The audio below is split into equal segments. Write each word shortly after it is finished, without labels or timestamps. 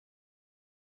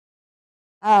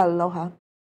Aloha,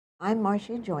 I'm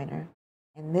Marcia Joyner,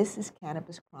 and this is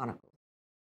Cannabis Chronicles.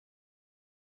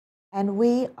 And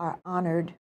we are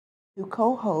honored to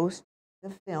co-host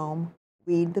the film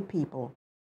Weed the People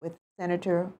with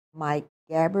Senator Mike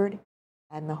Gabbard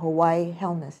and the Hawaii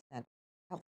Health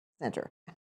Center.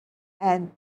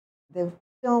 And the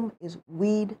film is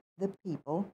Weed the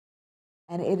People,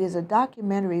 and it is a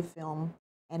documentary film,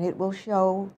 and it will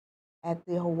show at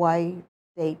the Hawaii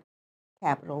State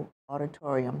Capitol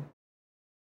Auditorium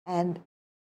and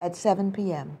at 7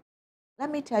 p.m.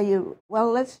 Let me tell you, well,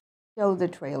 let's show the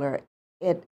trailer.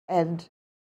 The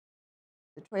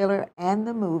trailer and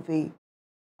the movie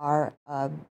are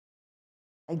a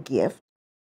gift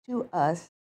to us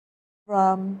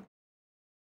from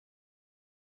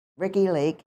Ricky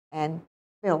Lake and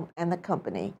Film and the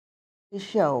company to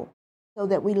show, so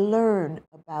that we learn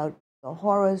about the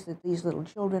horrors that these little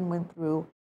children went through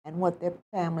and what their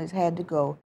families had to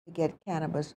go to get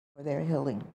cannabis for their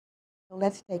healing. So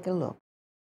let's take a look.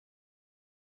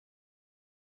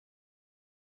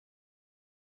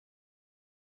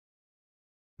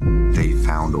 They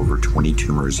found over 20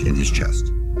 tumors in his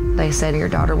chest. They said your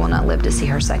daughter will not live to see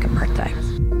her second birthday.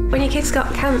 When your kid's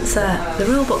got cancer, the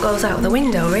rule book goes out the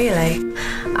window, really.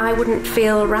 I wouldn't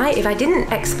feel right if I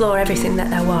didn't explore everything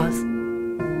that there was.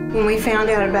 When we found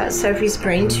out about Sophie's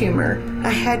brain tumor, I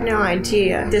had no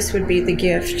idea this would be the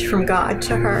gift from God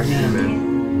to her.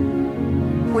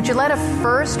 Would you let a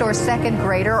first or second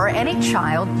grader or any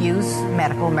child use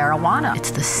medical marijuana?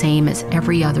 It's the same as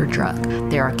every other drug.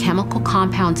 There are chemical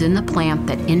compounds in the plant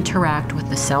that interact with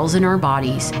the cells in our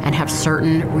bodies and have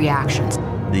certain reactions.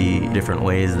 The different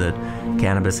ways that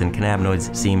cannabis and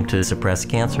cannabinoids seem to suppress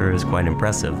cancer is quite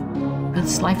impressive.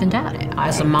 It's life and death.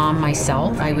 As a mom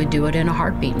myself, I would do it in a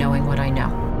heartbeat knowing what I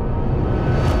know.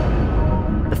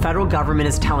 The federal government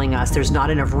is telling us there's not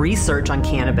enough research on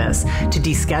cannabis to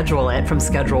deschedule it from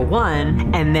Schedule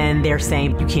 1, and then they're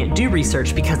saying you can't do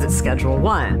research because it's Schedule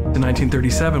 1. In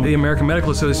 1937, the American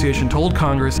Medical Association told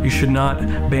Congress you should not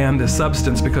ban this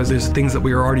substance because there's things that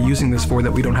we are already using this for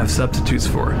that we don't have substitutes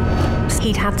for.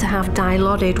 He'd had to have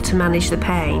Dilaudid to manage the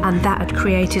pain, and that had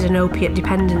created an opiate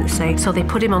dependency, so they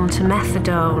put him onto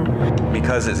methadone.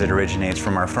 Because as it originates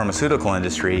from our pharmaceutical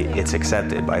industry, it's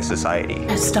accepted by society.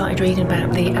 I started reading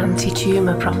about the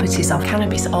anti-tumor properties of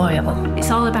cannabis oil.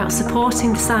 It's all about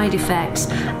supporting the side effects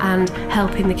and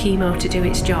helping the chemo to do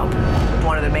its job.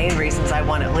 One of the main reasons I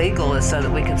want it legal is so that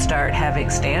we can start having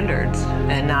standards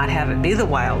and not have it be the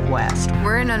Wild West.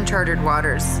 We're in uncharted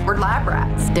waters. We're lab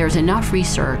rats. There's enough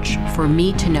research for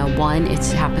me to know, one, it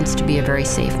happens to be a very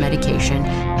safe medication,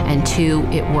 and two,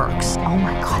 it works. Oh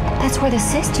my God, that's where the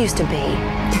cyst used to be.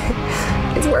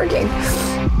 It's working.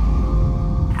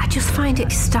 I just find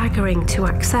it staggering to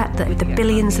accept that with the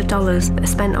billions of dollars that are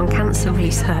spent on cancer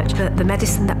research, that the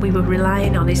medicine that we were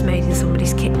relying on is made in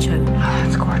somebody's kitchen. Oh,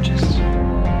 that's gorgeous.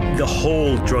 The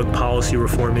whole drug policy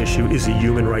reform issue is a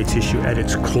human rights issue at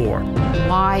its core.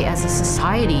 Why, as a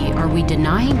society, are we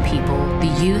denying people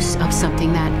the use of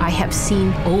something that I have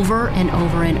seen over and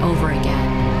over and over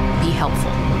again be helpful?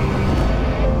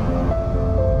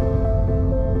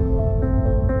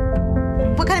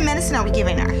 What kind of medicine are we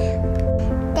giving her?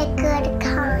 The good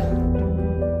kind.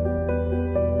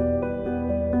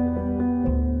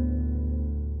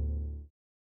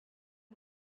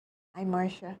 I'm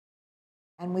Marcia,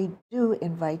 and we do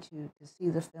invite you to see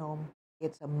the film.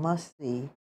 It's a must-see.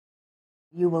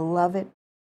 You will love it.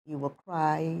 You will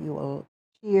cry. You will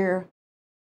cheer.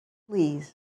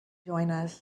 Please join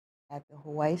us at the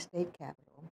Hawaii State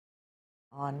Capitol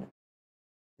on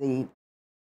the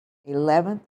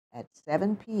 11th at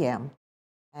 7 p.m.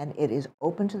 And it is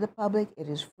open to the public. It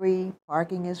is free.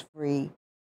 Parking is free.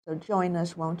 So join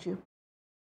us, won't you?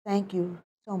 Thank you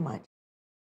so much.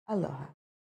 Aloha.